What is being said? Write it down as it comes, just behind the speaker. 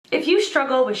you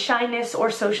struggle with shyness or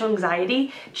social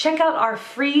anxiety, check out our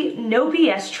free No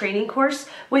BS training course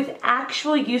with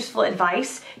actual useful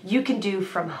advice you can do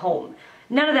from home.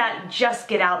 None of that just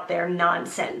get out there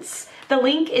nonsense. The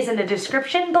link is in the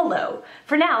description below.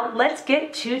 For now, let's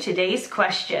get to today's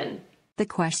question. The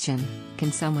question,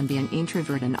 can someone be an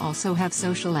introvert and also have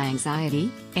social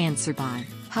anxiety? Answer by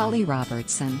Holly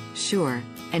Robertson. Sure,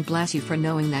 and bless you for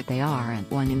knowing that they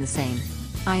aren't one and the same.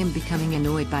 I am becoming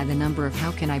annoyed by the number of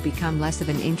how can I become less of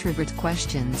an introvert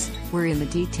questions, where in the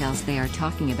details they are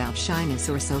talking about shyness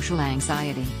or social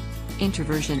anxiety.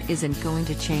 Introversion isn't going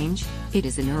to change, it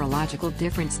is a neurological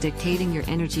difference dictating your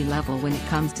energy level when it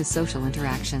comes to social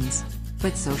interactions.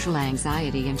 But social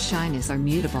anxiety and shyness are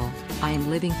mutable, I am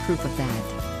living proof of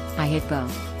that. I hate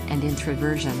both, and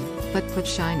introversion, but put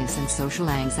shyness and social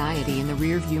anxiety in the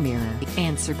rearview mirror.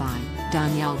 Answer by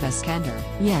Danielle Veskender.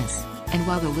 Yes. And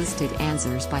while the listed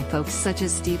answers by folks such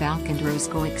as Steve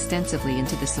Alcandrose go extensively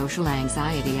into the social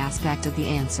anxiety aspect of the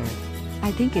answer,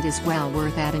 I think it is well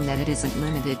worth adding that it isn't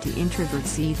limited to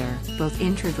introverts either. Both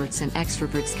introverts and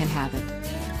extroverts can have it.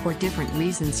 For different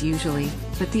reasons usually,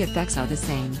 but the effects are the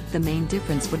same. The main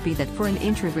difference would be that for an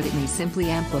introvert it may simply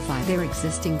amplify their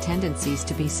existing tendencies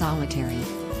to be solitary,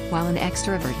 while an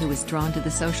extrovert who is drawn to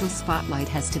the social spotlight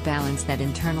has to balance that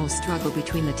internal struggle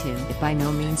between the two. By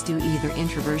no means do either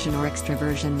introversion or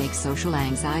extroversion make social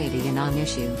anxiety a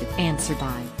non-issue. Answer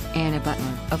by Anna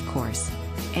Butler. Of course,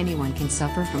 anyone can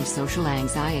suffer from social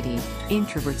anxiety,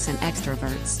 introverts and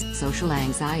extroverts. Social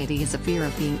anxiety is a fear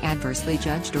of being adversely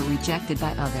judged or rejected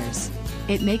by others.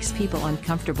 It makes people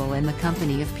uncomfortable in the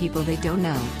company of people they don't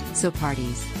know, so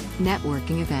parties,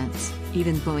 networking events,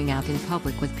 even going out in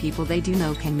public with people they do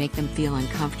know can make them feel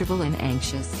uncomfortable and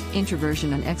anxious.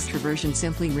 Introversion and extroversion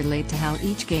simply relate to how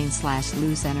each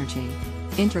gain/lose energy.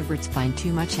 Introverts find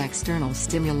too much external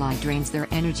stimuli drains their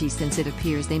energy since it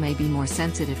appears they may be more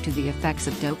sensitive to the effects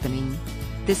of dopamine.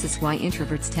 This is why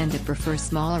introverts tend to prefer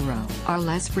smaller or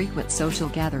less frequent social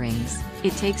gatherings.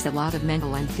 It takes a lot of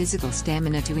mental and physical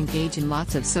stamina to engage in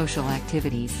lots of social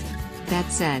activities. That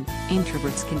said,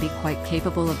 introverts can be quite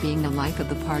capable of being the life of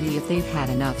the party if they've had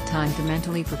enough time to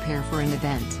mentally prepare for an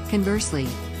event. Conversely,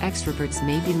 extroverts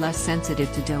may be less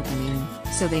sensitive to dopamine,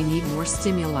 so they need more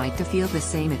stimuli to feel the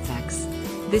same effects.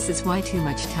 This is why too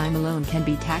much time alone can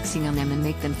be taxing on them and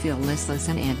make them feel listless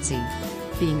and antsy.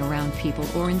 Being around people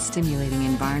or in stimulating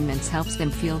environments helps them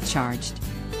feel charged.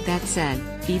 That said,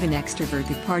 even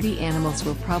extroverted party animals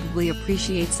will probably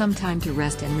appreciate some time to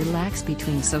rest and relax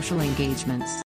between social engagements.